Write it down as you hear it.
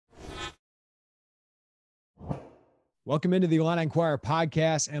Welcome into the Illini Inquirer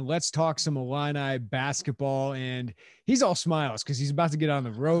Podcast, and let's talk some Illini basketball. And he's all smiles because he's about to get on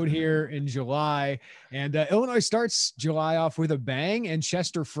the road here in July. And Illinois starts July off with a bang, and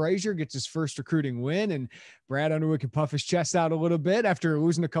Chester Frazier gets his first recruiting win. And Brad Underwood can puff his chest out a little bit after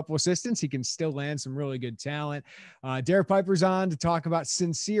losing a couple assistants. He can still land some really good talent. Derek Piper's on to talk about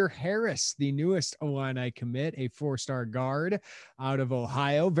Sencire Harris, the newest Illini commit, a four-star guard out of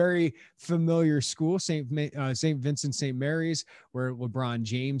Ohio. Very familiar school, St. Vincent St. Mary's, where LeBron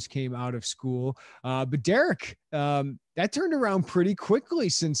James came out of school. But Derek, that turned around pretty quickly.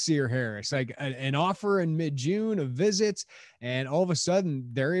 Sencire Harris, like an offer in mid-June, a visit, and all of a sudden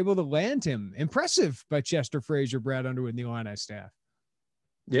they're able to land him. Impressive by Chester Frazier, Brad Underwood, and the Illini staff.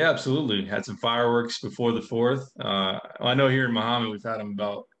 Yeah, absolutely. Had some fireworks before the 4th. I know here in Muhammad, we've had them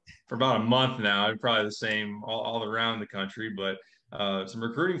for about a month now, probably the same all around the country, but some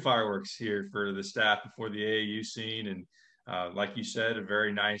recruiting fireworks here for the staff before the AAU scene. And like you said, a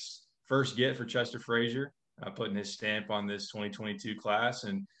very nice first get for Chester Frazier, putting his stamp on this 2022 class.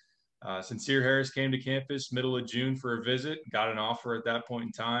 And Sencire Harris came to campus middle of June for a visit, got an offer at that point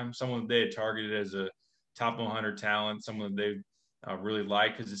in time, someone they had targeted as a top 100 talent, someone they really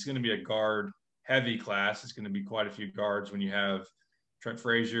like, because it's going to be a guard heavy class. It's going to be quite a few guards when you have Trent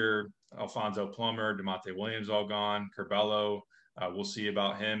Frazier, Alfonso Plummer, DeMonte Williams all gone, Curbelo. We'll see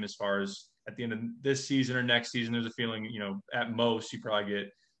about him as far as at the end of this season or next season. There's a feeling, at most you probably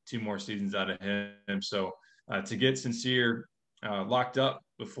get 2 more seasons out of him. So to get Sencire locked up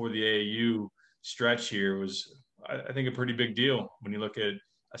before the AAU stretch here was, I think, a pretty big deal. When you look at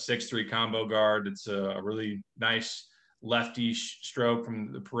a 6'3" combo guard, it's a really nice lefty stroke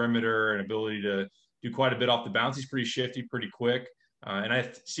from the perimeter and ability to do quite a bit off the bounce. He's pretty shifty, pretty quick. And I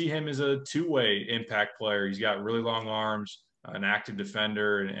see him as a two-way impact player. He's got really long arms, an active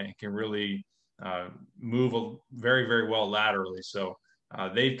defender, and can really move very, very well laterally. So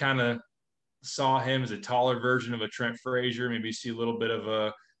they kind of saw him as a taller version of a Trent Frazier. Maybe see a little bit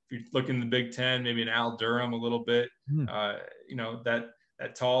of if you look in the Big Ten, maybe an Al Durham a little bit.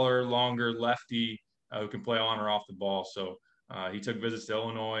 That taller, longer lefty who can play on or off the ball. So he took visits to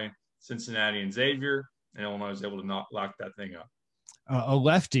Illinois, Cincinnati, and Xavier, and Illinois was able to lock that thing up. A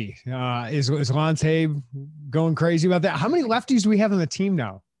lefty. Is Lante going crazy about that? How many lefties do we have on the team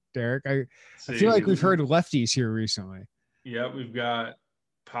now, Derek? I feel like we've heard lefties here recently. Yeah, we've got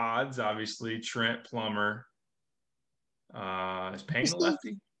Pods, obviously, Trent Plummer. Is Payne a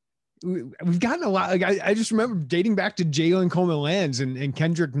lefty? We've gotten a lot. Like I just remember dating back to Jalen Coleman Lands and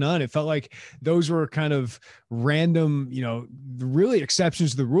Kendrick Nunn. It felt like those were kind of random, really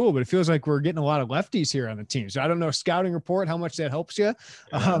exceptions to the rule, but it feels like we're getting a lot of lefties here on the team. So I don't know, scouting report, how much that helps you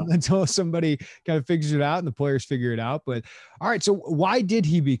until somebody kind of figures it out and the players figure it out. But all right. So why did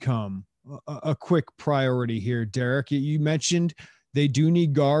he become a quick priority here, Derek? You mentioned they do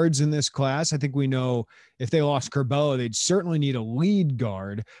need guards in this class. I think we know if they lost Curbelo, they'd certainly need a lead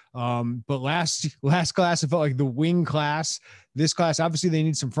guard. But last class, it felt like the wing class. This class, obviously, they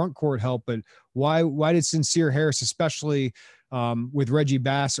need some front court help. But why did Sencire Harris, especially with Reggie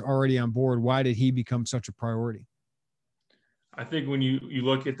Bass already on board, why did he become such a priority? I think when you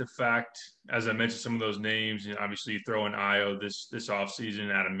look at the fact, as I mentioned, some of those names, obviously you throw in Io this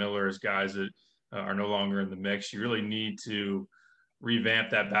offseason, Adam Miller as guys that are no longer in the mix. You really need to revamp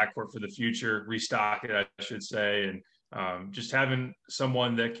that backcourt for the future, restock it, I should say, and just having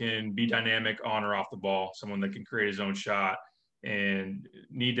someone that can be dynamic on or off the ball, someone that can create his own shot, and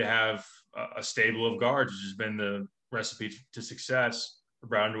need to have a stable of guards, which has been the recipe to success for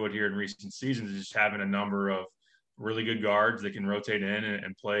Brad Underwood here in recent seasons, is just having a number of really good guards that can rotate in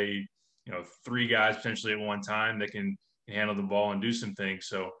and play, 3 guys potentially at one time that can handle the ball and do some things.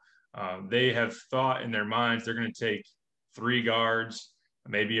 So they have thought in their minds they're going to take 3 guards,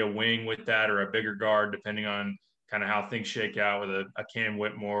 maybe a wing with that, or a bigger guard, depending on kind of how things shake out with a Cam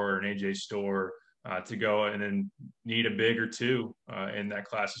Whitmore or an AJ Storr to go, and then need a big or 2 in that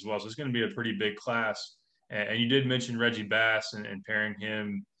class as well. So it's going to be a pretty big class. And you did mention Reggie Bass and pairing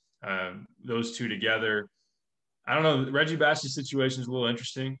him, those 2 together. I don't know. Reggie Bass's situation is a little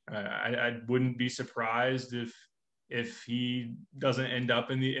interesting. I wouldn't be surprised if he doesn't end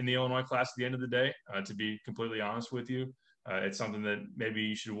up in the Illinois class at the end of the day, to be completely honest with you. It's something that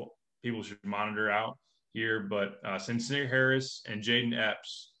maybe people should monitor out here. But Sencire Harris and Jaden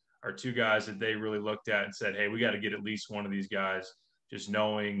Epps are 2 guys that they really looked at and said, hey, we got to get at least one of these guys, just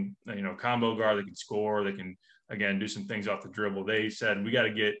knowing, combo guard that can score, that can, again, do some things off the dribble. They said, we got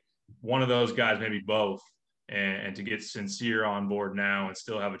to get one of those guys, maybe both, and to get Sencire on board now and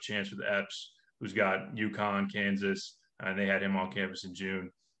still have a chance with Epps, who's got UConn, Kansas, and they had him on campus in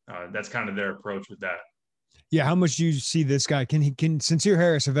June. That's kind of their approach with that. Yeah. How much do you see this guy? Can Sincere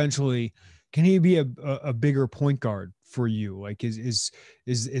Harris eventually, can he be a bigger point guard for you? Like is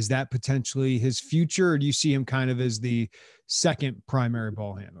that potentially his future, or do you see him kind of as the second primary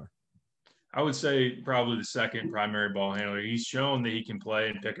ball handler? I would say probably the second primary ball handler. He's shown that he can play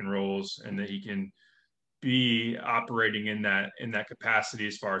in pick and rolls and that he can be operating in that capacity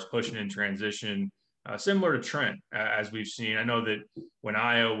as far as pushing in transition, similar to Trent, as we've seen. I know that when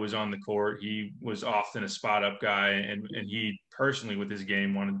Io was on the court, he was often a spot up guy, and he personally with his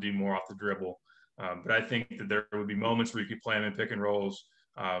game wanted to do more off the dribble. But I think that there would be moments where you could play him in pick and rolls.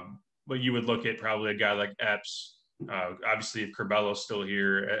 But you would look at probably a guy like Epps, obviously if Curbelo's still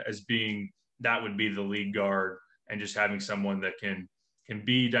here, as being that would be the lead guard, and just having someone that can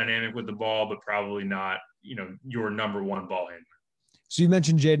be dynamic with the ball, but probably not, your number one ball handler. So you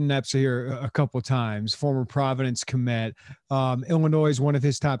mentioned Jaden Epps here a couple of times, former Providence commit. Illinois is one of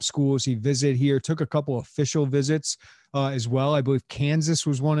his top schools. He visited here, took a couple official visits as well. I believe Kansas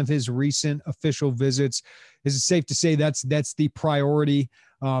was one of his recent official visits. Is it safe to say that's the priority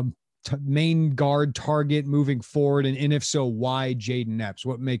main guard target moving forward? And if so, why Jaden Epps?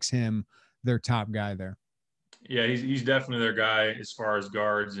 What makes him their top guy there? Yeah, he's definitely their guy as far as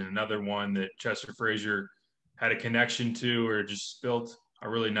guards, and another one that Chester Frazier had a connection to, or just built a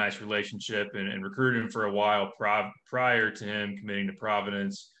really nice relationship and recruited him for a while prior to him committing to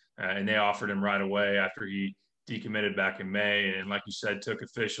Providence. And they offered him right away after he decommitted back in May. And like you said, took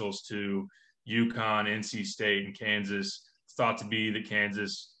officials to UConn, NC State, and Kansas. It's thought to be that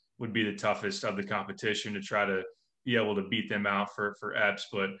Kansas would be the toughest of the competition to try to be able to beat them out for Epps.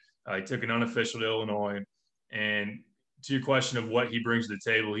 But he took an unofficial to Illinois. And to your question of what he brings to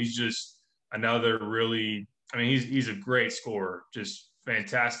the table, he's just another really, he's a great scorer, just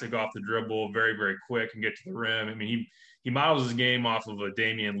fantastic off the dribble, very, very quick and get to the rim. He models his game off of a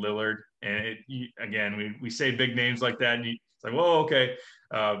Damian Lillard. And again, we say big names like that, and it's like, whoa, okay.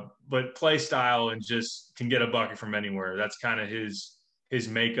 But play style and just can get a bucket from anywhere. That's kind of his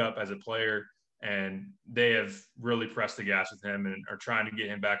makeup as a player. And they have really pressed the gas with him and are trying to get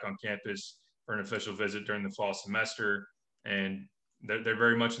him back on campus for an official visit during the fall semester. And they're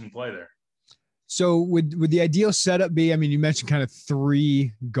very much in play there. So would the ideal setup be, you mentioned kind of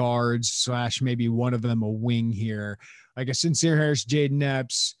three guards / maybe one of them a wing here, like a Sincere Harris, Jaden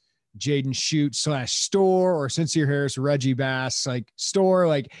Epps, Jaden Shoot / Store, or Sincere Harris, Reggie Bass, like Store,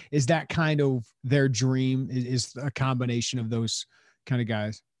 like, is that kind of their dream, is a combination of those kind of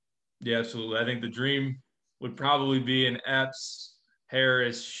guys? Yeah, absolutely. I think the dream would probably be an Epps,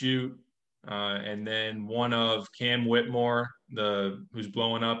 Harris, Shoot, and then one of Cam Whitmore, who's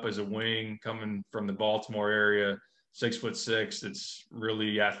blowing up as a wing coming from the Baltimore area, 6'6", that's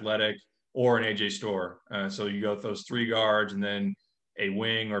really athletic, or an AJ Store. So you go with those three guards, and then a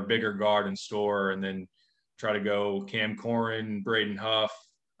wing or bigger guard and Store, and then try to go Cam Corrin, Braden Huff,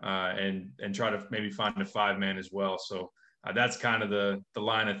 and try to maybe find a 5-man as well. So that's kind of the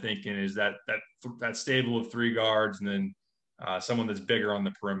line of thinking, is that stable of three guards, and then someone that's bigger on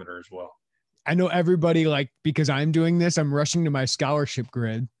the perimeter as well. I know everybody, like, because I'm doing this, I'm rushing to my scholarship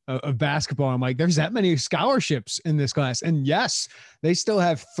grid of basketball. I'm like, there's that many scholarships in this class. And yes, they still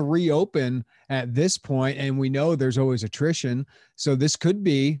have 3 open at this point, and we know there's always attrition. So this could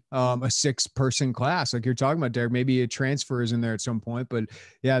be a 6-person class, like you're talking about, Derek. Maybe a transfer is in there at some point, but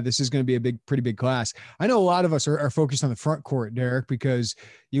yeah, this is going to be a pretty big class. I know a lot of us are focused on the front court, Derek, because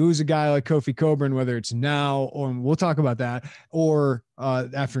you lose a guy like Kofi Coburn, whether it's now, or we'll talk about that, or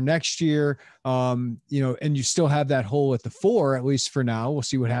after next year, and you still have that hole at the 4, at least for now. We'll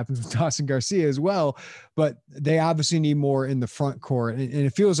see what happens with Dawson Garcia as well, but they obviously need more in the front court. And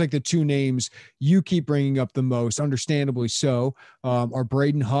it feels like the 2 names you keep bringing up the most, understandably so, are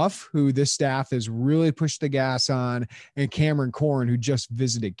Braden Huff, who this staff has really pushed the gas on, and Cameron Corrin, who just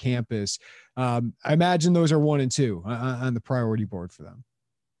visited campus. I imagine those are 1 and 2 on the priority board for them.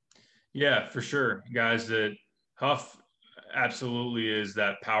 Yeah, for sure. Guys, that Huff absolutely is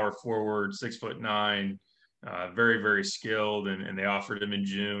that power forward, 6'9", very, very skilled, and they offered him in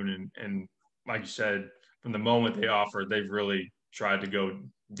June. And like you said, from the moment they offered, they've really tried to go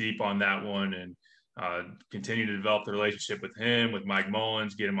deep on that one and continue to develop the relationship with him, with Mike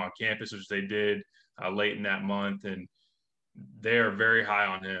Mullins, get him on campus, which they did late in that month. And they are very high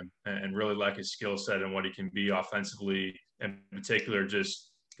on him and really like his skill set and what he can be offensively, in particular, just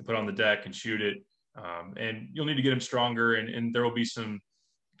can put on the deck and shoot it. And you'll need to get him stronger, and there will be some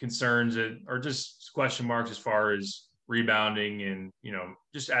concerns or just question marks as far as rebounding and,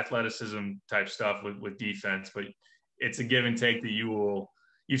 just athleticism type stuff with defense. But it's a give and take that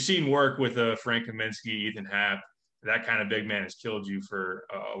you've seen work with Frank Kaminsky, Ethan Happ. That kind of big man has killed you for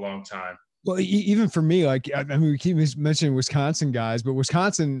a long time. Well, even for me, like, I mean, we keep mentioning Wisconsin guys, but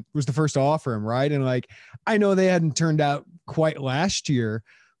Wisconsin was the first to offer him, right? And like, I know they hadn't turned out quite last year,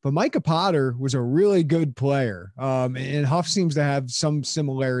 but Micah Potter was a really good player. And Huff seems to have some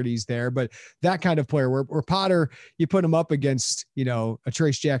similarities there, but that kind of player where Potter, you put him up against, you know, a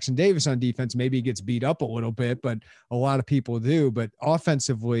Trace Jackson Davis on defense, maybe he gets beat up a little bit, but a lot of people do. But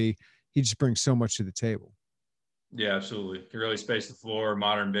offensively, he just brings so much to the table. Yeah, absolutely. Can really space the floor,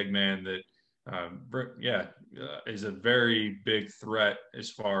 modern big man that, is a very big threat as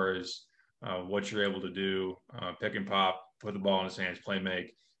far as what you're able to do, pick and pop, put the ball in his hands, play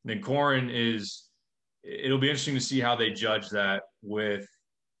make. And then Corin it'll be interesting to see how they judge that would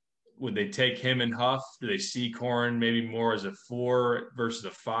they take him and Huff? Do they see Corin maybe more as a 4 versus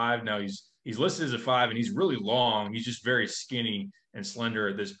a 5? Now he's listed as a 5 and he's really long. He's just very skinny and slender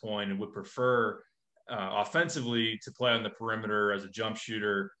at this point and would prefer offensively to play on the perimeter as a jump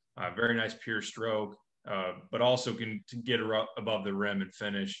shooter. Very nice pure stroke, but also can get above the rim and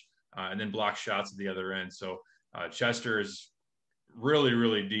finish, and then block shots at the other end. So Chester is really,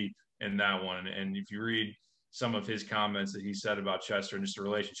 really deep in that one. And if you read some of his comments that he said about Chester and just the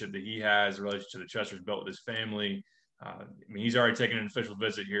relationship that he has, the relationship that Chester's built with his family, I mean, he's already taken an official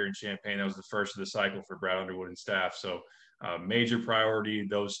visit here in Champaign. That was the first of the cycle for Brad Underwood and staff. So major priority,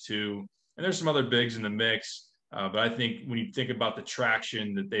 those two. And there's some other bigs in the mix. But I think when you think about the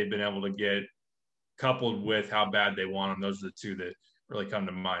traction that they've been able to get coupled with how bad they want them, those are the two that really come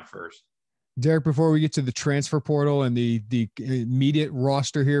to mind first. Derek, before we get to the transfer portal and the immediate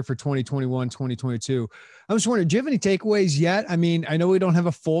roster here for 2021, 2022, I'm just wondering, do you have any takeaways yet? I mean, I know we don't have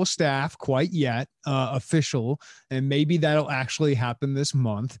a full staff quite yet, official, and maybe that'll actually happen this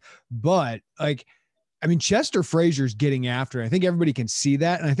month, but like, I mean, Chester Frazier's getting after it. I think everybody can see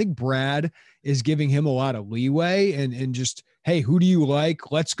that. And I think Brad is giving him a lot of leeway and just, hey, who do you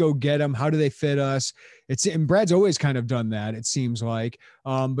like? Let's go get them. How do they fit us? And Brad's always kind of done that, it seems like.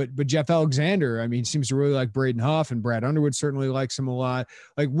 But Jeff Alexander, I mean, seems to really like Braden Huff, and Brad Underwood certainly likes him a lot.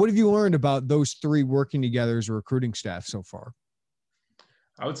 Like, what have you learned about those three working together as a recruiting staff so far?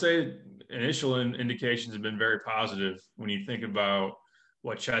 I would say initial indications have been very positive when you think about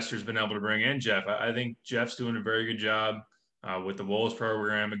what Chester's been able to bring in Jeff. I think Jeff's doing a very good job with the Wolves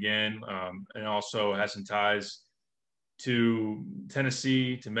program again, and also has some ties to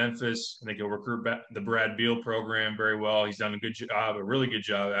Tennessee, to Memphis. I think he'll recruit the Brad Beal program very well. He's done a good job, a really good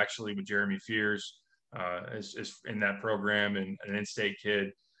job actually with Jeremy Fears as in that program and an in-state kid.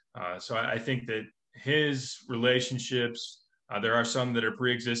 So I think that his relationships, there are some that are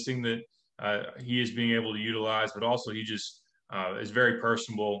pre-existing that he is being able to utilize, but also he just is very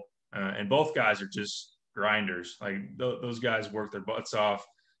personable, and both guys are just grinders. Like those guys work their butts off,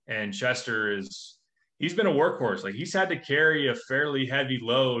 and Chester he's been a workhorse. Like he's had to carry a fairly heavy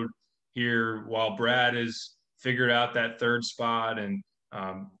load here while Brad has figured out that third spot. And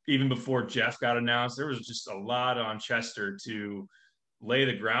even before Jeff got announced, there was just a lot on Chester to lay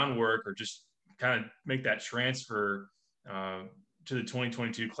the groundwork or just kind of make that transfer to the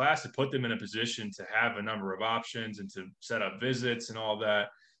 2022 class to put them in a position to have a number of options and to set up visits and all that.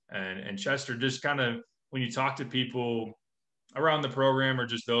 And Chester just kind of, when you talk to people around the program or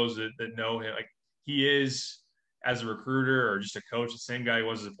just those that know him, like he is as a recruiter or just a coach, the same guy he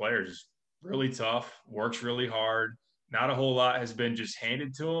was as a player, just really tough, works really hard. Not a whole lot has been just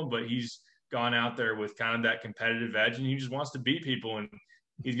handed to him, but he's gone out there with kind of that competitive edge and he just wants to beat people. And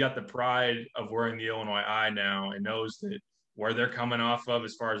he's got the pride of wearing the Illinois I now and knows that where they're coming off of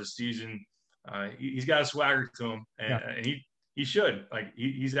as far as the season, he's got a swagger to him, and he should. Like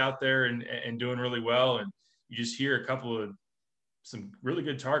he's out there and doing really well, and you just hear a couple of some really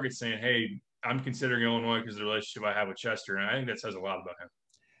good targets saying, "Hey, I'm considering Illinois because of the relationship I have with Chester," and I think that says a lot about him.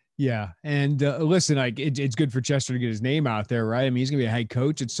 Yeah, and listen, like it's good for Chester to get his name out there, right? I mean, he's gonna be a head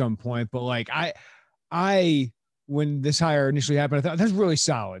coach at some point, but like I when this hire initially happened, I thought that's really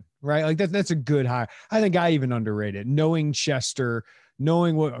solid, right? Like that's a good hire. I think I even underrated knowing Chester,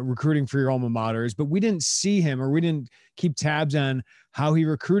 knowing what recruiting for your alma mater is, but we didn't see him or we didn't keep tabs on how he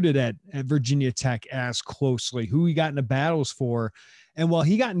recruited at Virginia Tech as closely, who he got into battles for. And while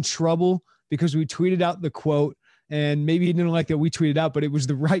he got in trouble because we tweeted out the quote, and maybe he didn't like that we tweeted out, but it was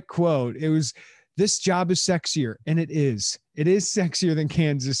the right quote. It was, "This job is sexier." And it is. It is sexier than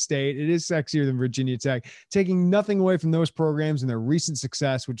Kansas State. It is sexier than Virginia Tech, taking nothing away from those programs and their recent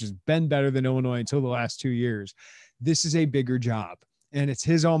success, which has been better than Illinois until the last 2 years. This is a bigger job, and it's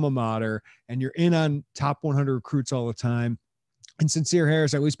his alma mater, and you're in on top 100 recruits all the time. And Sencire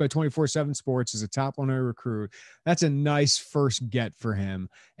Harris, at least by 24/7 Sports, is a top 100 recruit. That's a nice first get for him.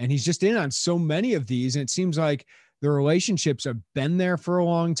 And he's just in on so many of these. And it seems like the relationships have been there for a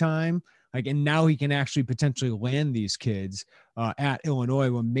long time. Like, and now he can actually potentially land these kids at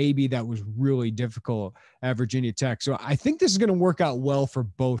Illinois when maybe that was really difficult at Virginia Tech. So I think this is going to work out well for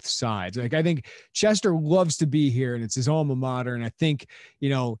both sides. Like, I think Chester loves to be here and it's his alma mater. And I think,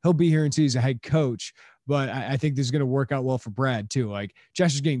 he'll be here until he's a head coach. But I think this is going to work out well for Brad too. Like,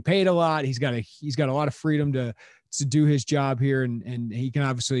 Chester's getting paid a lot. He's got a lot of freedom to do his job here, and he can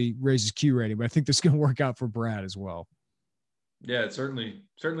obviously raise his Q rating. But I think this is going to work out for Brad as well. Yeah, it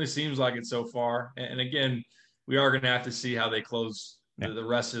certainly seems like it so far. And again, we are going to have to see how they close the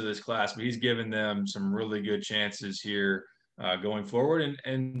rest of this class. But he's given them some really good chances here going forward.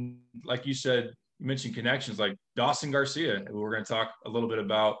 And like you said, you mentioned connections like Dawson Garcia, who we're going to talk a little bit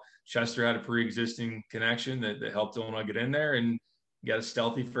about. Chester had a pre-existing connection that helped Illinois get in there, and you got a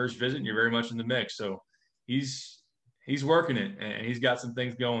stealthy first visit, and you're very much in the mix. So he's working it, and he's got some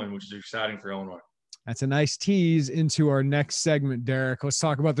things going, which is exciting for Illinois. That's a nice tease into our next segment, Derek. Let's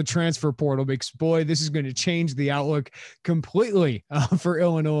talk about the transfer portal, because boy, this is going to change the outlook completely for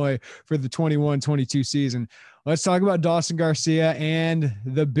Illinois for the 21-22 season. Let's talk about Dawson Garcia and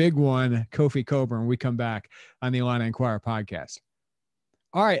the big one, Kofi Coburn, when we come back on the Illini Inquirer podcast.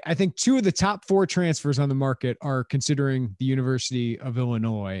 All right. I think 2 of the top 4 transfers on the market are considering the University of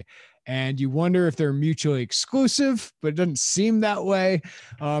Illinois, and you wonder if they're mutually exclusive, but it doesn't seem that way.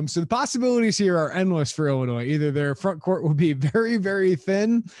 So the possibilities here are endless for Illinois. Either their front court will be very, very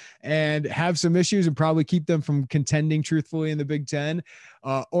thin and have some issues and probably keep them from contending truthfully in the Big Ten,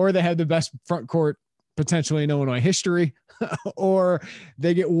 or they have the best front court potentially in Illinois history, or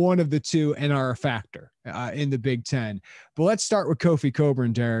they get one of the two and are a factor in the Big Ten. But let's start with Kofi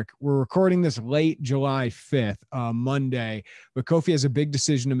Coburn, Derek. We're recording this late July 5th, Monday, but Kofi has a big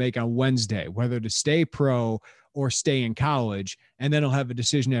decision to make on Wednesday, whether to stay pro or stay in college. And then he'll have a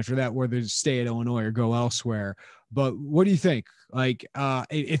decision after that, whether to stay at Illinois or go elsewhere. But what do you think? Like,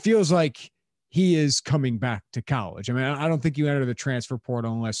 it feels like he is coming back to college. I mean, I don't think you enter the transfer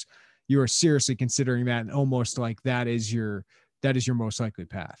portal unless you are seriously considering that, and almost like that is your most likely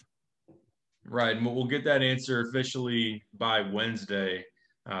path. Right. And we'll get that answer officially by Wednesday.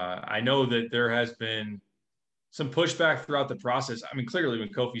 I know that there has been some pushback throughout the process. I mean, clearly when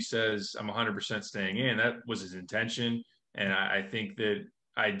Kofi says I'm 100% staying in, that was his intention. And I think that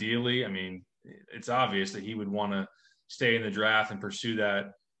ideally, I mean, it's obvious that he would want to stay in the draft and pursue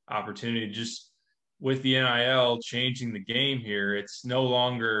that opportunity. Just with the NIL changing the game here, it's no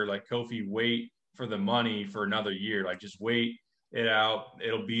longer like Kofi wait for the money for another year. Like, just wait it out.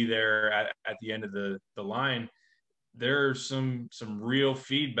 It'll be there at the end of the line. There's some real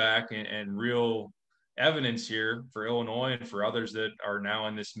feedback and real evidence here for Illinois and for others that are now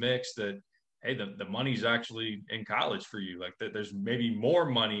in this mix that, hey, the money's actually in college for you. Like, that there's maybe more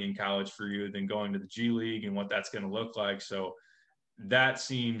money in college for you than going to the G League and what that's going to look like. So that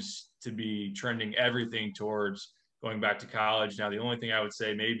seems to be trending everything towards going back to college. Now, the only thing I would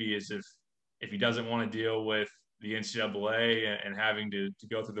say maybe is if he doesn't want to deal with the NCAA and having to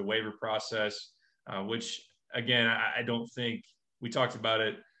go through the waiver process, which, again, I don't think – we talked about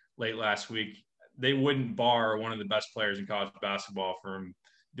it late last week. They wouldn't bar one of the best players in college basketball from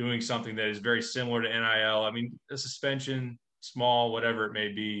doing something that is very similar to NIL. I mean, a suspension, small, whatever it may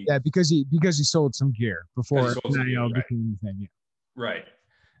be. Yeah, because he sold some gear before NIL became the thing. Yeah. Right.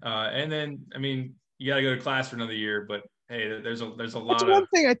 And then, I mean, you got to go to class for another year, but hey, there's a lot That's of one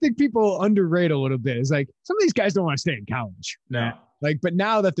thing I think people underrate a little bit is like some of these guys don't want to stay in college. No. Like, but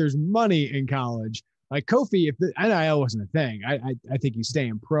now that there's money in college, like Kofi, if the NIL wasn't a thing, I think he's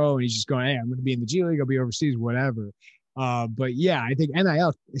staying pro and he's just going, hey, I'm going to be in the G League, I'll be overseas, whatever. But yeah, I think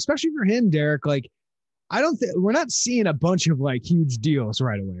NIL, especially for him, Derek, like we're not seeing a bunch of like huge deals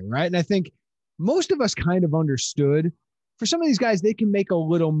right away. Right. And I think most of us kind of understood for some of these guys, they can make a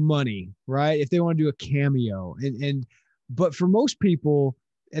little money, right? If they want to do a cameo but for most people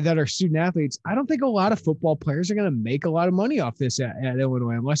that are student athletes, I don't think a lot of football players are going to make a lot of money off this at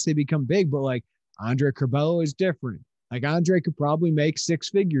Illinois unless they become big. But like Andre Curbelo is different. Like Andre could probably make 6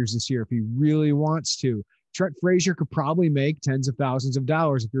 figures this year if he really wants to. Trent Frazier could probably make tens of thousands of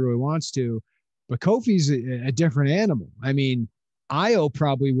dollars if he really wants to. But Kofi's a different animal. I mean, Io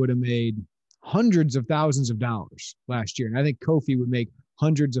probably would have made hundreds of thousands of dollars last year. And I think Kofi would make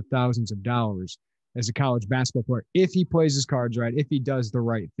hundreds of thousands of dollars as a college basketball player if he plays his cards right, if he does the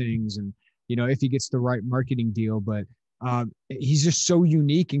right things, and, if he gets the right marketing deal. But he's just so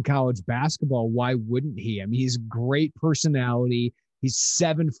unique in college basketball. Why wouldn't he? I mean, he's a great personality. He's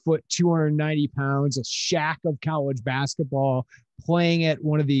 7 foot, 290 pounds, a Shaq of college basketball, playing at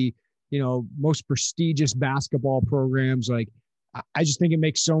one of the, most prestigious basketball programs. Like, I just think it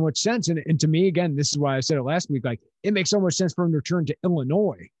makes so much sense. And to me, again, this is why I said it last week, like it makes so much sense for him to return to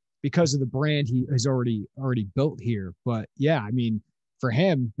Illinois because of the brand he has already built here. But yeah, I mean, for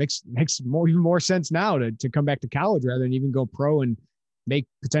him, makes even more sense now to come back to college rather than even go pro and make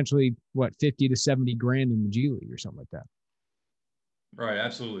potentially 50 to 70 grand in the G League or something like that. Right,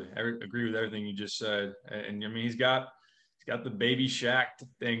 absolutely. I agree with everything you just said. And I mean, he's got the baby Shaq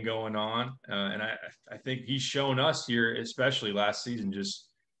thing going on, and I think he's shown us here, especially last season, just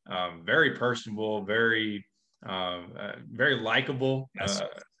very personable, very very likable, Yes.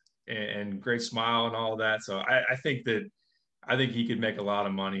 and great smile and all of that. So I think he could make a lot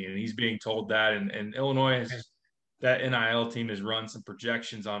of money, and he's being told that. And Illinois has that NIL team has run some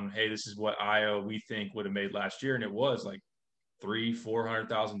projections on, hey, this is what Io we think would have made last year, and it was like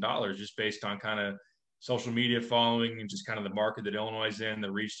 $300,000-$400,000 just based on kind of social media following and just kind of the market that Illinois is in,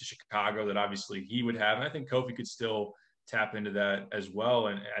 the reach to Chicago that obviously he would have. And I think Kofi could still tap into that as well.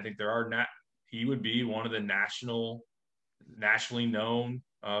 And I think he would be one of the nationally known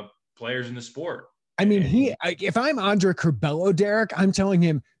players in the sport. I mean, if I'm Andre Curbelo, Derek, I'm telling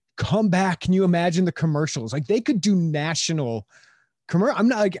him, come back. Can you imagine the commercials? Like, they could do national commercial. I'm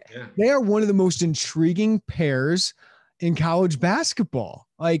not like, They are one of the most intriguing pairs in college basketball.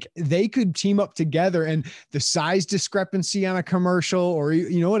 Like, they could team up together, and the size discrepancy on a commercial, or,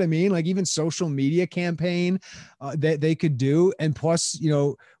 you know what I mean? Like, even social media campaign that they could do. And plus,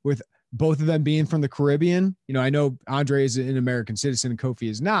 with both of them being from the Caribbean, I know Andre is an American citizen and Kofi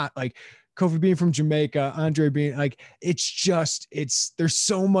is not. Like, Kofi being from Jamaica, Andre being like, there's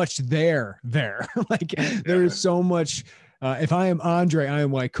so much there. Like, there's so much. If I am Andre, I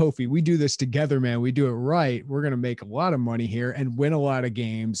am like, Kofi, we do this together, man. We do it right. We're going to make a lot of money here and win a lot of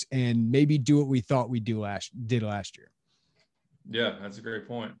games and maybe do what we thought we did last year. Yeah, that's a great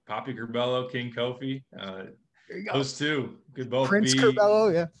point. Poppy Curbelo, King Kofi. Those two could both Prince be.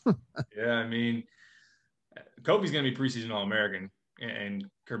 Curbelo, yeah. Yeah, I mean, Kofi's going to be preseason All-American, and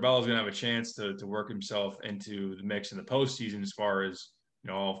Curbelo's going to have a chance to work himself into the mix in the postseason as far as,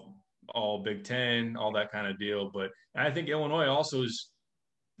 all Big Ten, all that kind of deal. But I think Illinois also is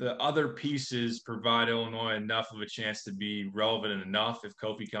the other pieces provide Illinois enough of a chance to be relevant enough if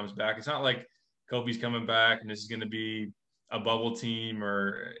Kofi comes back. It's not like Kofi's coming back and this is going to be a bubble team,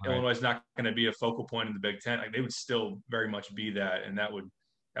 or right. Illinois is not going to be a focal point in the Big Ten. Like, they would still very much be that, and that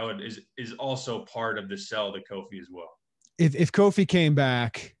is also part of the sell to Kofi as well. If Kofi came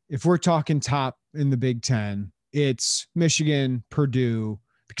back, if we're talking top in the Big Ten, it's Michigan, Purdue,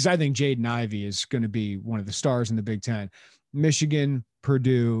 because I think Jaden Ivey is going to be one of the stars in the Big Ten. Michigan,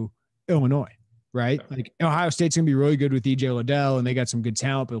 Purdue, Illinois, right? Like, Ohio State's going to be really good with EJ Liddell, and they got some good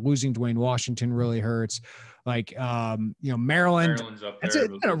talent, but losing Dwayne Washington really hurts. Like, Maryland. Maryland's up there.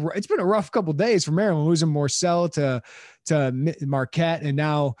 It's been a rough couple of days for Maryland, losing Morcell to Marquette, and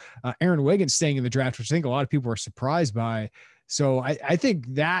now Aaron Wiggins staying in the draft, which I think a lot of people are surprised by. So I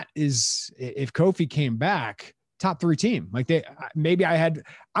think that is, if Kofi came back, top 3 team. Like,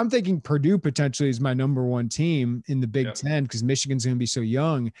 I'm thinking Purdue potentially is my number 1 team in the Big Ten because Michigan's going to be so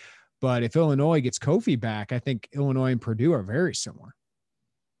young. But if Illinois gets Kofi back, I think Illinois and Purdue are very similar.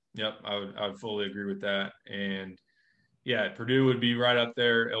 Yep, I would fully agree with that. And yeah, Purdue would be right up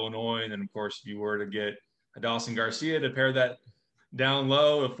there, Illinois. And then, of course, if you were to get a Dawson Garcia to pair that down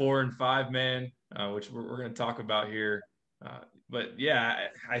low, a 4 and 5 man, which we're going to talk about here. But yeah,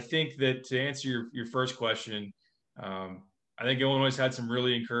 I think that to answer your first question, I think Illinois had some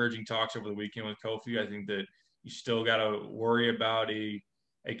really encouraging talks over the weekend with Kofi. I think that you still got to worry about a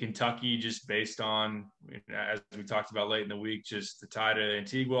Kentucky just based on, as we talked about late in the week, just the tie to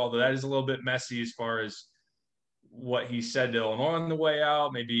Antigua, although that is a little bit messy as far as what he said to Illinois on the way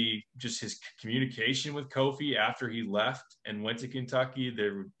out, maybe just his communication with Kofi after he left and went to Kentucky.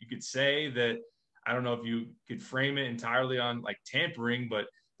 You could say that, I don't know if you could frame it entirely on like tampering, but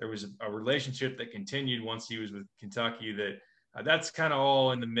there was a relationship that continued once he was with Kentucky that's kind of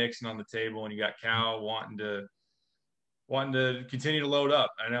all in the mix and on the table. And you got Cal wanting to continue to load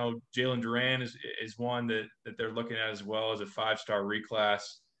up. I know Jalen Duran is one that they're looking at as well as a 5-star reclass.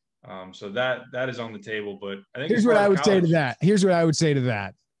 So that is on the table. But I think here's what I would say to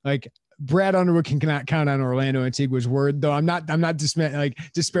that. Like, Brad Underwood cannot count on Orlando Antigua's word, though. I'm not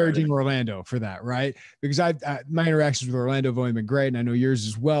disparaging Orlando for that, right? Because my interactions with Orlando have only been great, and I know yours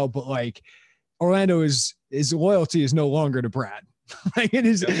as well. But like, Orlando his loyalty is no longer to Brad. Like, it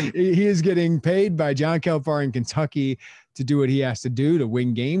is, he is getting paid by John Calipari in Kentucky to do what he has to do to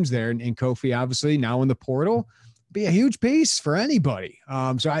win games there. And Kofi, obviously, now in the portal, be a huge piece for anybody.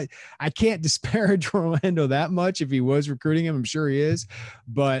 So I can't disparage Orlando that much. If he was recruiting him, I'm sure he is,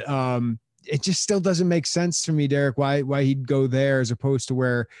 but it just still doesn't make sense to me, Derek, why he'd go there as opposed to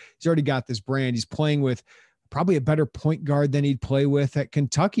where he's already got this brand. He's playing with probably a better point guard than he'd play with at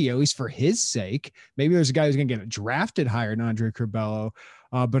Kentucky, at least for his sake. Maybe there's a guy who's going to get drafted higher than Andre Curbelo,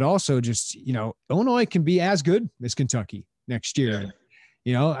 but also just, Illinois can be as good as Kentucky next year.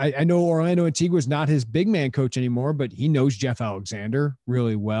 Yeah. I know Orlando Antigua is not his big man coach anymore, but he knows Jeff Alexander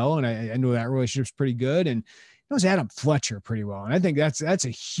really well. And I know that relationship's pretty good, and knows Adam Fletcher pretty well. And I think that's a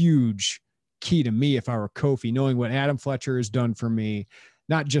huge key to me if I were Kofi, knowing what Adam Fletcher has done for me,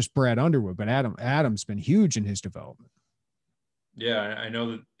 not just Brad Underwood, but Adam's been huge in his development. Yeah, I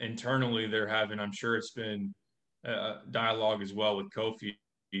know that internally they're having, I'm sure it's been dialogue as well with Kofi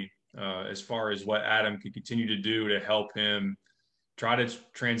as far as what Adam could continue to do to help him try to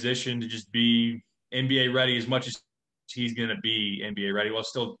transition to just be NBA ready as much as he's going to be NBA ready, while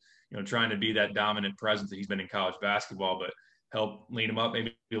still, trying to be that dominant presence that he's been in college basketball, but help lean him up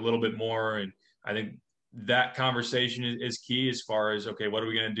maybe a little bit more. And I think that conversation is key as far as, okay, what are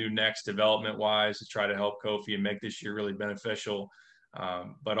we going to do next development wise to try to help Kofi and make this year really beneficial.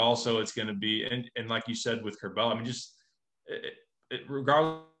 But also it's going to be, and like you said with Curbelo, I mean, just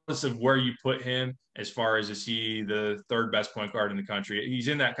regardless of where you put him, as far as is he the third best point guard in the country, he's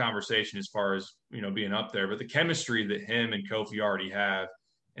in that conversation as far as, being up there. But the chemistry that him and Kofi already have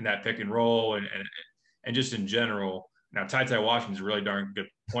in that pick and roll and just in general. Now, Ty Washington's a really darn good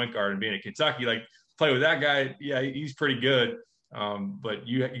point guard, and being at Kentucky, like, play with that guy, yeah, he's pretty good. But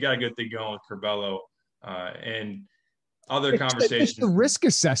you got a good thing going with Curbelo and other conversations. It's the risk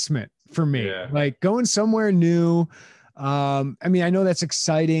assessment for me, like going somewhere new. I mean, I know that's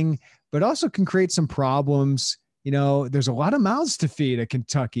exciting, but also can create some problems. There's a lot of mouths to feed at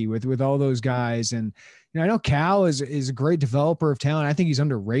Kentucky with all those guys. And, I know Cal is a great developer of talent. I think he's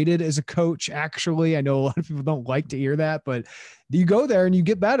underrated as a coach. Actually, I know a lot of people don't like to hear that, but you go there and you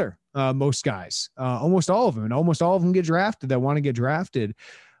get better. Most guys, almost all of them, and almost all of them get drafted that want to get drafted.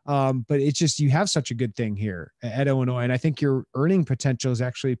 But it's just, you have such a good thing here at Illinois. And I think your earning potential is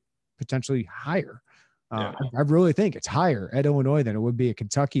actually potentially higher. I really think it's higher at Illinois than it would be at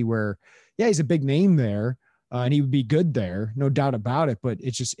Kentucky, where, he's a big name there. And he would be good there, no doubt about it. But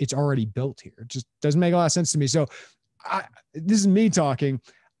it's already built here. It just doesn't make a lot of sense to me. So this is me talking.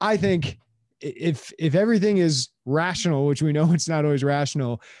 I think if everything is rational, which we know it's not always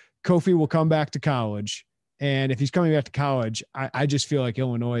rational, Kofi will come back to college. And if he's coming back to college, I just feel like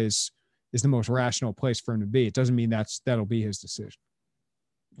Illinois is the most rational place for him to be. It doesn't mean that'll be his decision.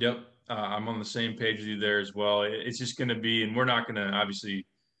 Yep. I'm on the same page with you there as well. It's just going to be, and we're not going to obviously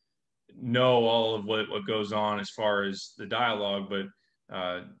know all of what goes on as far as the dialogue, but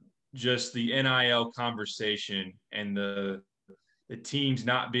just the NIL conversation and the teams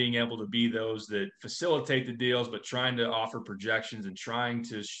not being able to be those that facilitate the deals, but trying to offer projections and trying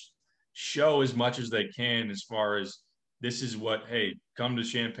to show as much as they can as far as, this is what, hey, come to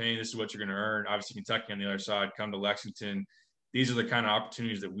Champaign, this is what you're going to earn. Obviously Kentucky on the other side, come to Lexington. These are the kind of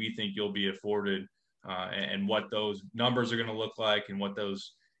opportunities that we think you'll be afforded, and what those numbers are going to look like, and what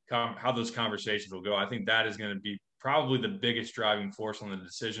how those conversations will go. I think that is going to be probably the biggest driving force on the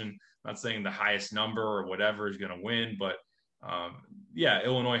decision. I'm not saying the highest number or whatever is going to win, but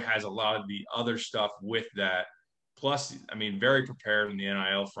Illinois has a lot of the other stuff with that. Plus, I mean, very prepared in the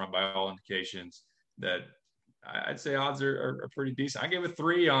NIL front by all indications. That I'd say odds are pretty decent. I gave a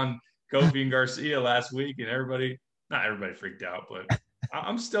 3 on Kofi and Garcia last week, and not everybody freaked out, but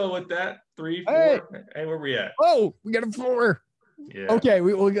I'm still with that 3, 4. Hey, where we at? Oh, we got a 4. Yeah. Okay.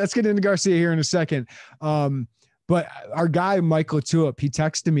 Let's get into Garcia here in a second. But our guy, Mike Latuip, he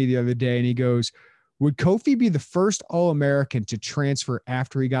texted me the other day and he goes, would Kofi be the first All-American to transfer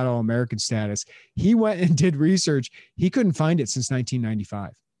after he got All-American status? He went and did research. He couldn't find it since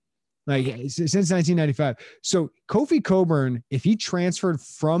 1995. Since 1995. So Kofi Coburn, if he transferred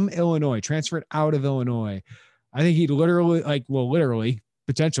out of Illinois, I think he'd literally,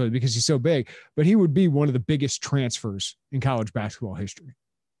 potentially, because he's so big, but he would be one of the biggest transfers in college basketball history.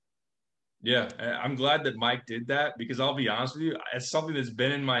 Yeah, I'm glad that Mike did that, because I'll be honest with you, it's something that's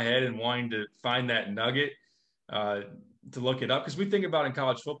been in my head and wanting to find that nugget to look it up. Because we think about in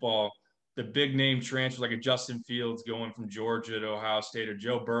college football, the big name transfers like a Justin Fields going from Georgia to Ohio State, or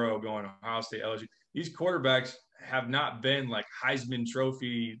Joe Burrow going to Ohio State, LSU. These quarterbacks have not been like Heisman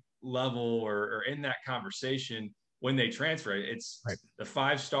Trophy level or in that conversation when they transfer. It's right. The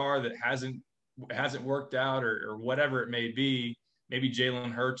 5-star that hasn't worked out or whatever it may be. Maybe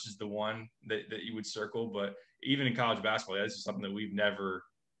Jalen Hurts is the one that you would circle, but even in college basketball, this is something that we've never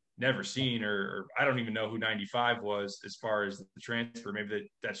seen, or I don't even know who 95 was as far as the transfer. Maybe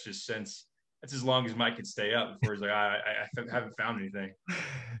that's just that's as long as Mike could stay up before he's like, I haven't found anything.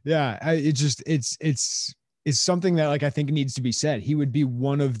 Yeah. It's something that, like, I think needs to be said. He would be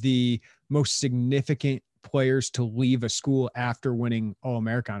one of the most significant players to leave a school after winning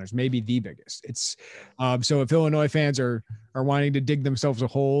All-American honors, maybe the biggest. It's so if Illinois fans are wanting to dig themselves a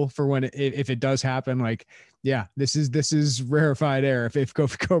hole for when if it does happen, like, yeah, this is rarefied air if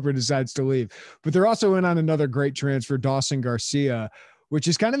Kofi Cockburn decides to leave. But they're also in on another great transfer, Dawson Garcia, which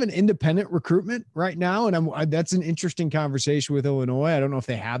is kind of an independent recruitment right now. And that's an interesting conversation with Illinois. I don't know if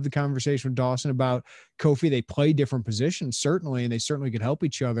they have the conversation with Dawson about Kofi. They play different positions, certainly, and they certainly could help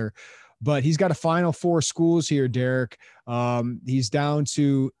each other. But he's got a Final Four schools here, Derek. He's down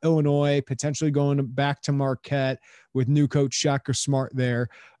to Illinois, potentially going back to Marquette with new coach Shaka Smart there.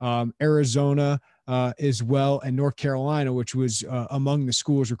 Arizona as well, and North Carolina, which was among the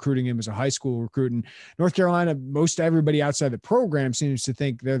schools recruiting him as a high school recruit. And North Carolina, most everybody outside the program seems to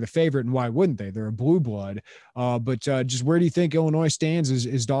think they're the favorite, and why wouldn't they? They're a blue blood. But just where do you think Illinois stands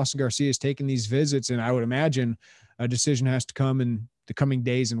as Dawson Garcia is taking these visits? And I would imagine a decision has to come in the coming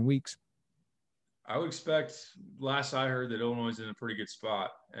days and weeks. I would expect, last I heard, that Illinois is in a pretty good spot.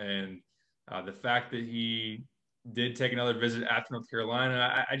 And the fact that he did take another visit after North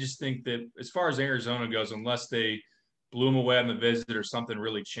Carolina, I just think that as far as Arizona goes, unless they blew him away on the visit or something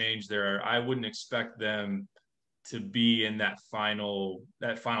really changed there, I wouldn't expect them to be in that final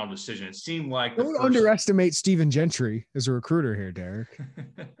decision. It seemed like don't underestimate Stephen Gentry as a recruiter here, Derek.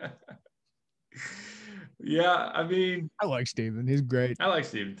 Yeah, I mean, I like Steven. He's great. I like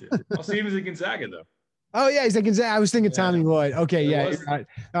Steven too. Well, Steven's at Gonzaga though. Oh yeah, he's at Gonzaga. I was thinking Tommy Lloyd. Okay, yeah. Right.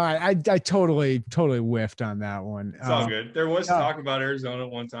 All right, I totally whiffed on that one. It's all good. There was talk about Arizona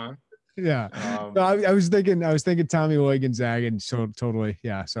at one time. Yeah, no, I was thinking Tommy Lloyd Gonzaga, and so totally,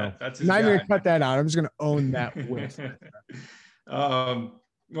 yeah. So that's I'm not even gonna cut that out. I'm just gonna own that whiff.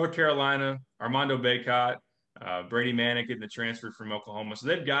 North Carolina, Armando Bacot. Brady Manick getting the transfer from Oklahoma. So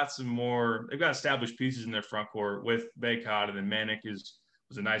they've got established pieces in their front court with Bacot, and then Manick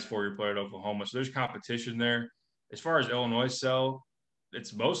was a nice 4-year player at Oklahoma. So there's competition there. As far as Illinois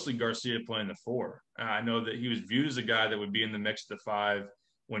it's mostly Garcia playing the 4. I know that he was viewed as a guy that would be in the mix of the 5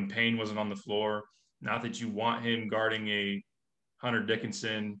 when Payne wasn't on the floor. Not that you want him guarding a Hunter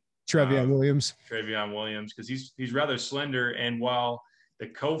Dickinson, Trevion Williams, because he's rather slender. And while the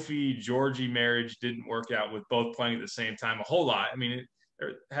Kofi-Georgie marriage didn't work out with both playing at the same time a whole lot, I mean,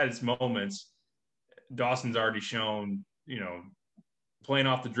 it had its moments. Dawson's already shown, playing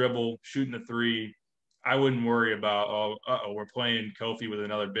off the dribble, shooting the 3. I wouldn't worry about, we're playing Kofi with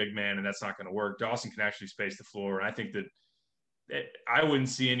another big man, and that's not going to work. Dawson can actually space the floor. And I think that I wouldn't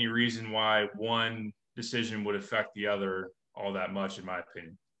see any reason why one decision would affect the other all that much, in my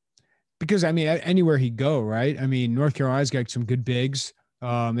opinion. Because, I mean, anywhere he go, right? I mean, North Carolina's got some good bigs.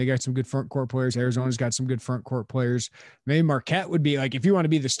 They got some good front court players. Arizona's got some good front court players. Maybe Marquette would be like, if you want to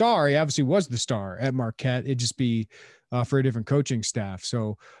be the star, he obviously was the star at Marquette. It'd just be for a different coaching staff.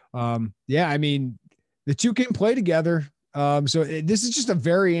 So, yeah, I mean, the two can play together. This is just a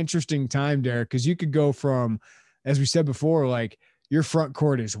very interesting time, Derek, because you could go from, as we said before, like your front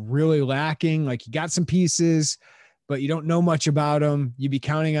court is really lacking. Like you got some pieces, but you don't know much about them. You'd be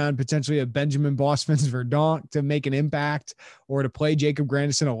counting on potentially a Benjamin Bosmans Verdonk to make an impact or to play Jacob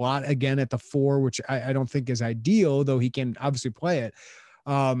Grandison a lot again at the 4, which I don't think is ideal, though he can obviously play it.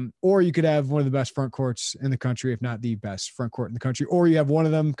 Or you could have one of the best front courts in the country, if not the best front court in the country, or you have one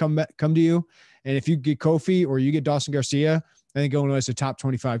of them come to you. And if you get Kofi or you get Dawson Garcia, I think Illinois is a top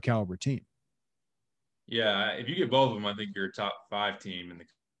 25 caliber team. Yeah, if you get both of them, I think you're a top 5 team in the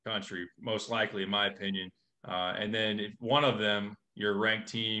country, most likely, in my opinion. And then if one of them, you're a ranked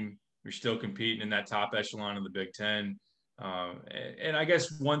team, you're still competing in that top echelon of the Big Ten. And I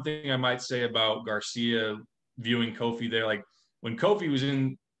guess one thing I might say about Garcia viewing Kofi there, like when Kofi was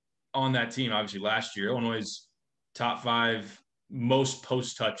on that team, obviously last year, Illinois' top 5 most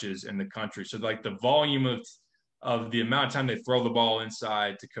post touches in the country. So like the volume of the amount of time they throw the ball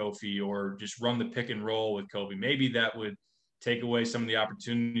inside to Kofi or just run the pick and roll with Kofi, maybe that would take away some of the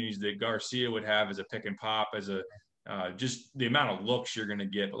opportunities that Garcia would have as a pick and pop, as a just the amount of looks you're going to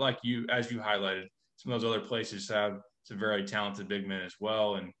get. But like as you highlighted, some of those other places have some very talented big men as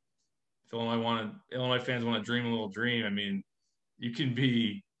well. And if Illinois fans want to dream a little dream, I mean, you can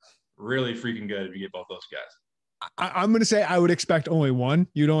be really freaking good if you get both those guys. I'm going to say I would expect only one.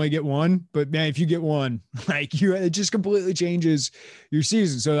 You'd only get one, but man, if you get one, like it just completely changes your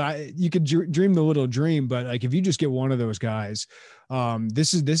season. So you could dream the little dream, but like if you just get one of those guys,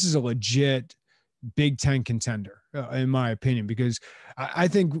 this is a legit Big Ten contender, in my opinion, because I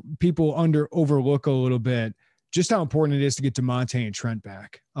think people overlook a little bit just how important it is to get DeMonte and Trent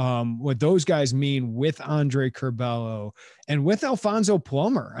back. What those guys mean with Andre Curbelo and with Alfonso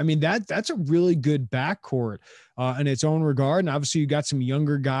Plummer. I mean, that's a really good backcourt in its own regard. And obviously you got some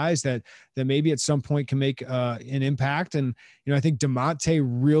younger guys that maybe at some point can make an impact. And, I think DeMonte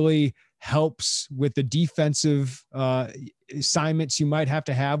really helps with the defensive assignments you might have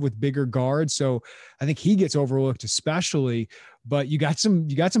to have with bigger guards. So I think he gets overlooked especially, but you got some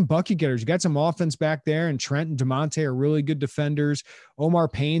bucket getters, you got some offense back there, and Trent and DeMonte are really good defenders. Omar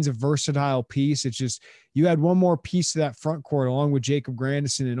Payne's a versatile piece. It's just, you had one more piece to that front court along with Jacob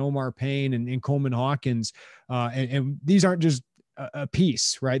Grandison and Omar Payne and Coleman Hawkins. And these aren't just a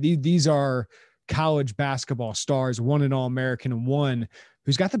piece, right? These are college basketball stars, one an All-American and one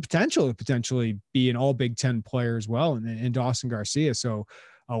who's got the potential to potentially be an all Big Ten player as well, and Dawson Garcia. So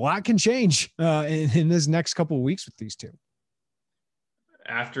a lot can change in this next couple of weeks with these two.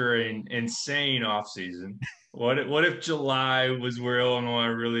 After an insane offseason, what if July was where Illinois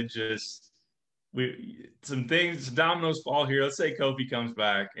really just some dominoes fall here? Let's say Kofi comes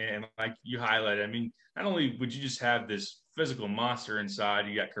back, and like you highlighted, I mean, not only would you just have this physical monster inside,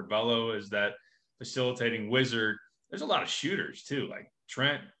 you got Curbelo as that facilitating wizard. There's a lot of shooters too, like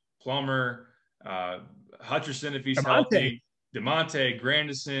Trent, Plummer, Hutcherson if he's healthy, DeMonte,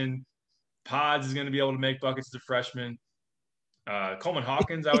 Grandison, Pods is going to be able to make buckets as a freshman. Coleman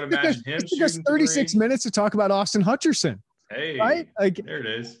Hawkins, I would imagine him shooting. Just 36 minutes to talk about Austin Hutcherson. Hey, right? Like, there it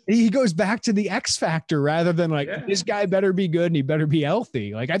is. He goes back to the X factor rather than this guy better be good and he better be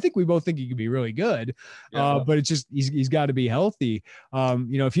healthy. Like, I think we both think he could be really good, but it's just he's got to be healthy.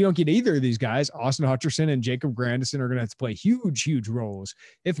 If you don't get either of these guys, Austin Hutcherson and Jacob Grandison are going to have to play huge roles.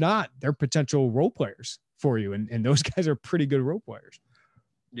 If not, they're potential role players for you, and those guys are pretty good role players.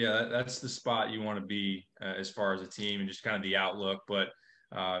 Yeah, that's the spot you want to be as far as a team and just kind of the outlook. But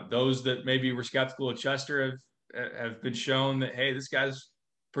those that maybe were skeptical of Chester have been shown that, hey, this guy's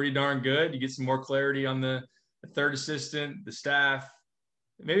pretty darn good. You get some more clarity on the third assistant, the staff.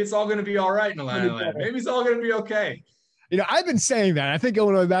 Maybe it's all going to be all right in Atlanta. Maybe it's all going to be okay. I've been saying that. I think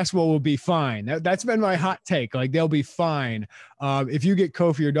Illinois basketball will be fine. That's been my hot take. Like, they'll be fine. If you get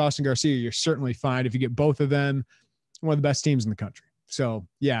Kofi or Dawson Garcia, you're certainly fine. If you get both of them, one of the best teams in the country. So,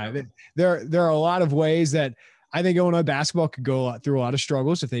 yeah, there are a lot of ways that I think Illinois basketball could go through a lot of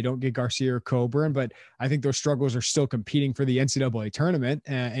struggles if they don't get Garcia or Coburn, but I think those struggles are still competing for the NCAA tournament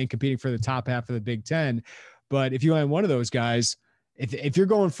and competing for the top half of the Big Ten. But if you land one of those guys, if you're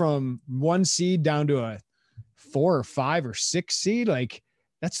going from 1 seed down to a 4 or 5 or 6 seed, like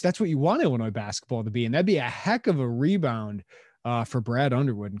that's what you want Illinois basketball to be. And that'd be a heck of a rebound for Brad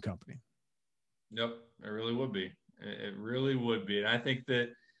Underwood and company. Yep, it really would be. It really would be. And I think that,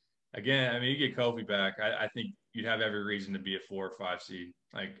 again, I mean, you get Kofi back, I think you'd have every reason to be a 4 or 5 seed.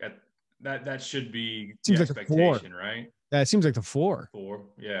 Like, that should be the expectation, right? That seems like the floor. 4,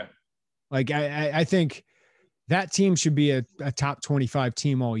 yeah. Like, I think that team should be a top 25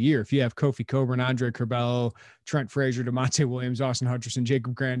 team all year. If you have Kofi Coburn, Andre Curbelo, Trent Frazier, DeMonte Williams, Austin Hutcherson,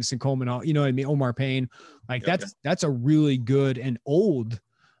 Jacob Grandison, Coleman, Omar Payne. Like, that's a really good and old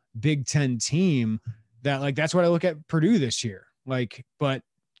Big Ten team. That's what I look at Purdue this year. Like, but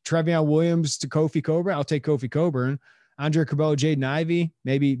Trevion Williams to Kofi Coburn, I'll take Kofi Coburn. Andre Curbelo, Jaden Ivey,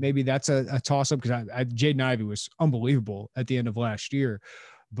 maybe that's a toss up because Jaden Ivey was unbelievable at the end of last year.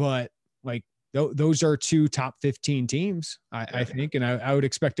 But like, those are 2 top 15 teams, I think, and I would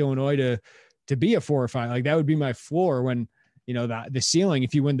expect Illinois to be a 4 or 5. Like, that would be my floor when the ceiling.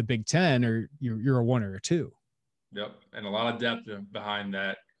 If you win the Big Ten, or you're a 1 or a 2. Yep, and a lot of depth behind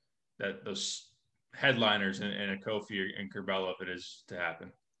that those headliners and a Kofi and Curbelo if it is to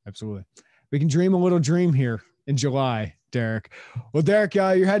happen. Absolutely. We can dream a little dream here in July, Derek. Well, Derek,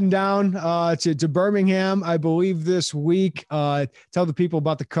 you're heading down to Birmingham, I believe, this week. Tell the people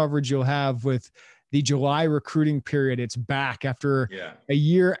about the coverage you'll have with the July recruiting period. It's back after a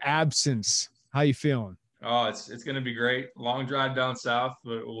year absence. How you feeling? Oh, it's going to be great. Long drive down south,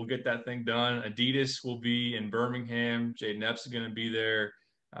 but we'll get that thing done. Adidas will be in Birmingham. Jaden Epps is going to be there.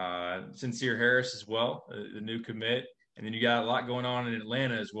 Sencire Harris as well, the new commit. And then you got a lot going on in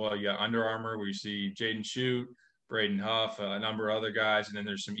Atlanta as well. You got Under Armour, where you see Jaden Shute, Braden Huff, a number of other guys. And then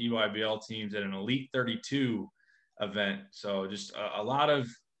there's some EYBL teams at an Elite 32 event. So just a lot of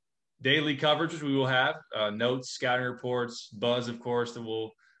daily coverage we will have, notes, scouting reports, buzz, of course, that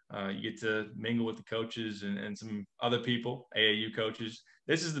will you get to mingle with the coaches and some other people, AAU coaches.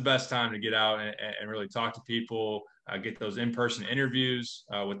 This is the best time to get out and really talk to people, get those in-person interviews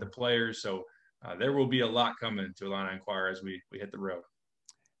with the players. So there will be a lot coming to Illini Inquirer as we hit the road.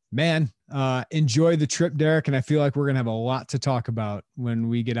 Man, enjoy the trip, Derek. And I feel like we're going to have a lot to talk about when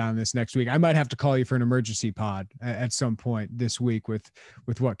we get on this next week. I might have to call you for an emergency pod at some point this week with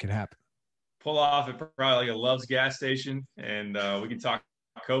what could happen. Pull off at probably like a Love's gas station, and we can talk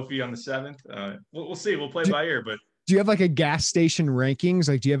Kofi on the 7th. We'll see. We'll play by ear, but do you have like a gas station rankings?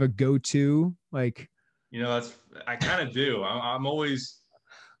 Like, do you have a go-to? Like, I kind of do. I'm always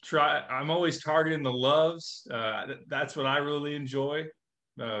targeting the Loves. That's what I really enjoy.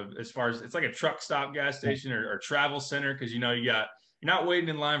 As far as it's like a truck stop gas station or travel center, because you're not waiting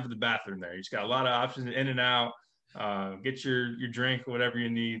in line for the bathroom there. You just got a lot of options in and out. Get your drink or whatever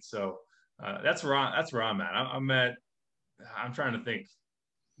you need. So that's where I'm at. I'm trying to think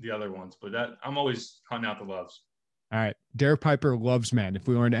the other ones, but I'm always hunting out the Loves. All right. Derek Piper loves men. If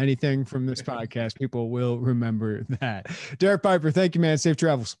we learned anything from this podcast, people will remember that. Derek Piper, thank you, man. Safe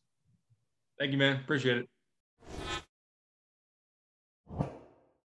travels. Thank you, man. Appreciate it.